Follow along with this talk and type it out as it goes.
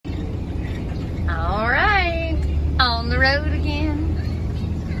road again.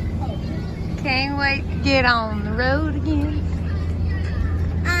 Can't wait to get on the road again.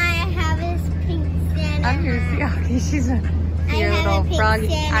 I have this pink Santa I'm gonna see. Okay, she's a cute little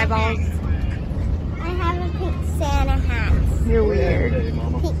froggy eyeballs. I have a pink Santa hat. You're weird. Pink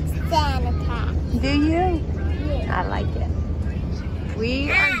Santa hat. Do you? Yeah. I like it.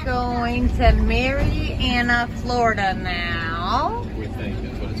 We are going to Marianna, Florida now. We think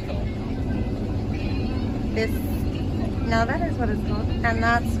that's what it's called. No, that is what it's called.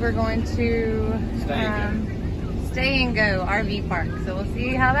 And we're going to Stay and Go RV Park. So we'll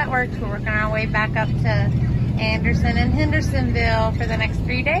see how that works. We're working our way back up to Anderson and Hendersonville for the next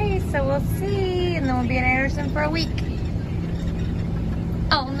 3 days. So we'll see. And then we'll be in Anderson for a week.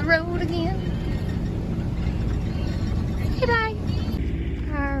 On the road again. G'day.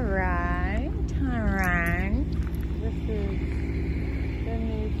 Alright. This is the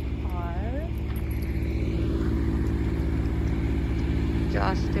new car.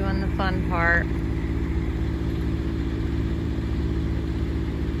 Josh doing the fun part.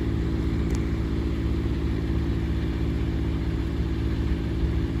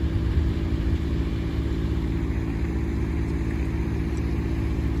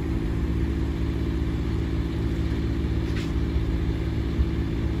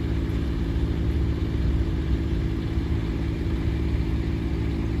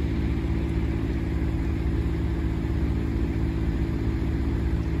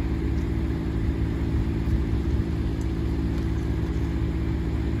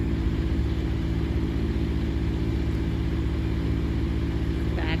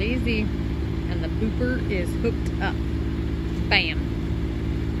 Easy, and the pooper is hooked up. Bam.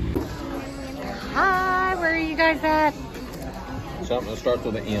 Hi, where are you guys at? Something that starts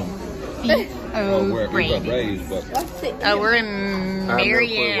with an M. Oh, we're raised, but we're in I have no clue where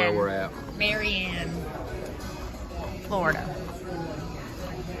Marianna. we're at. Marianna, Florida.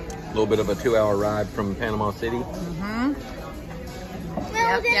 A little bit of a 2-hour ride from Panama City. Mm-hmm.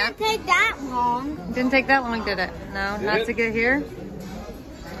 No, it didn't take that long. Didn't take that long, did it? No, Did not it? to get here.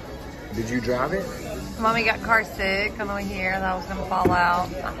 Did you drive it? Mommy got car sick on the way here. That was gonna fall out.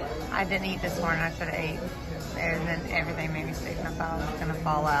 I didn't eat this morning. I should have ate. And then everything made me sick, and I thought I was gonna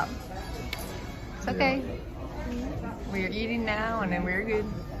fall out. It's okay. We're eating now, and then we're good.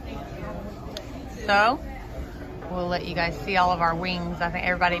 So we'll let you guys see all of our wings. I think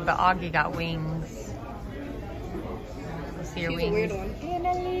everybody but Augie got wings. We'll see your wings. And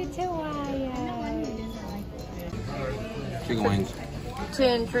a little Chicken wings.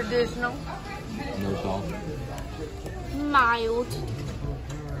 10 traditional. No salt. Mild.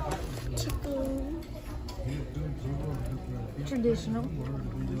 Traditional.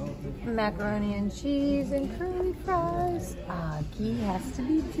 Macaroni and cheese and curly fries. Augie has to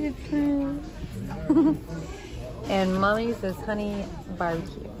be different. And Mommy's is honey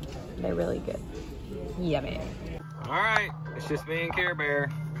barbecue. They're really good. Yummy. All right, it's just me and Care Bear.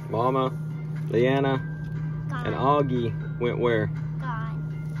 Mama, Leanna, and Augie went where? God.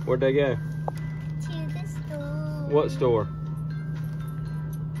 Where'd they go? To the store. What store?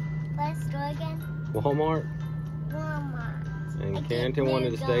 Let's go again. Walmart. Walmart. And I Carrington get wanted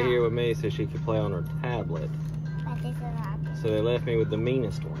to moved stay up. here with me so she could play on her tablet. But this is happening. So they left me with the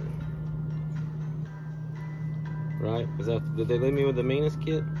meanest one. Right? Did they leave me with the meanest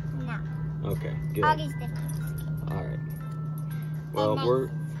kit? No. Okay, good. Augie's different. All right. Well,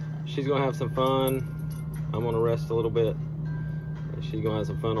 she's gonna have some fun. I'm gonna rest a little bit. And she's gonna have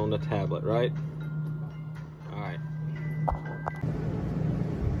some fun on the tablet, right? All right.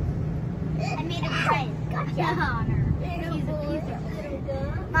 I made a friend. Gotcha. She's a pizza.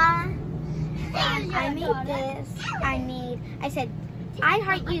 Mama, I made this. I said, I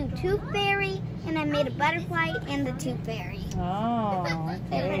heart you, Tooth Fairy, and I made a butterfly and the Tooth Fairy. Oh,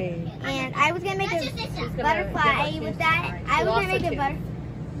 okay. And I was gonna make a butterfly with that. I was gonna make a butterfly.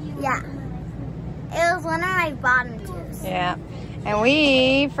 Yeah. It was one of my bottom tooths. Yeah. And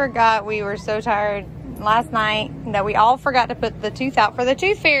we forgot, we were so tired last night that we all forgot to put the tooth out for the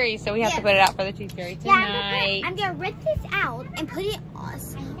Tooth Fairy. So we have to put it out for the Tooth Fairy tonight. Yeah, I'm gonna rip this out and put it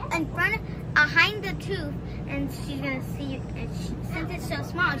in front of, behind the tooth, and she's gonna see it. And since it's so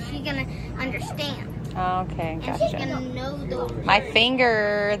small, she's gonna understand. Okay, And she's gotcha. gonna know the. My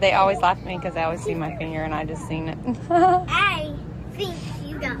finger, they always laugh at me because I always see my finger and I just seen it. I think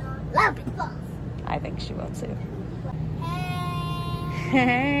she's gonna love it. I think she will too. Hey.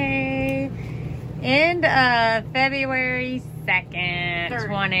 Hey. End of February 2nd,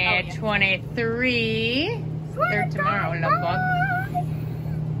 2023. Or tomorrow, love bug.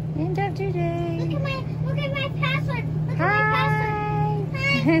 End of today. Look at my password. Look at my Hi.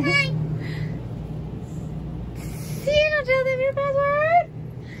 password. Hi. See you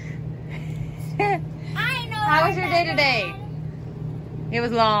was your day today? It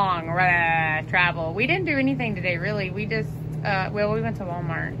was long travel. We didn't do anything today, really. We just, well, we went to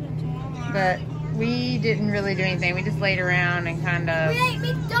Walmart. But we didn't really do anything. We just laid around and kind of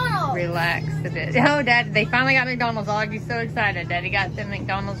relaxed a bit. Oh, Dad, they finally got McDonald's. Augie's so excited. Daddy got them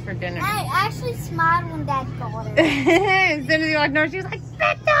McDonald's for dinner. I actually smiled when Dad got it. As soon as he walked over, she was like,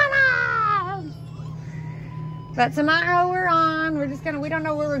 McDonald's! But tomorrow we're on. We're just gonna, we don't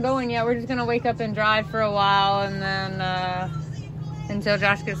know where we're going yet. We're just gonna wake up and drive for a while and then, until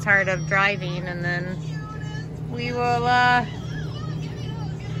Josh gets tired of driving, and then we will,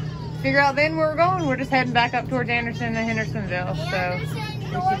 figure out then where we're going. We're just heading back up towards Anderson and Hendersonville, so we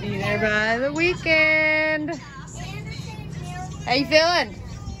should be there by the weekend. How you feeling?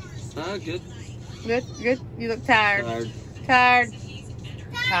 Good. Good, good. You look tired. Tired.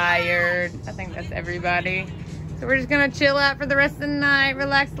 Tired. I think that's everybody. So we're just gonna chill out for the rest of the night,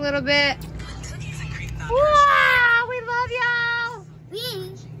 relax a little bit. Wow, we love y'all.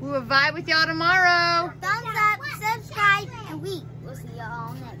 We will vibe with y'all tomorrow.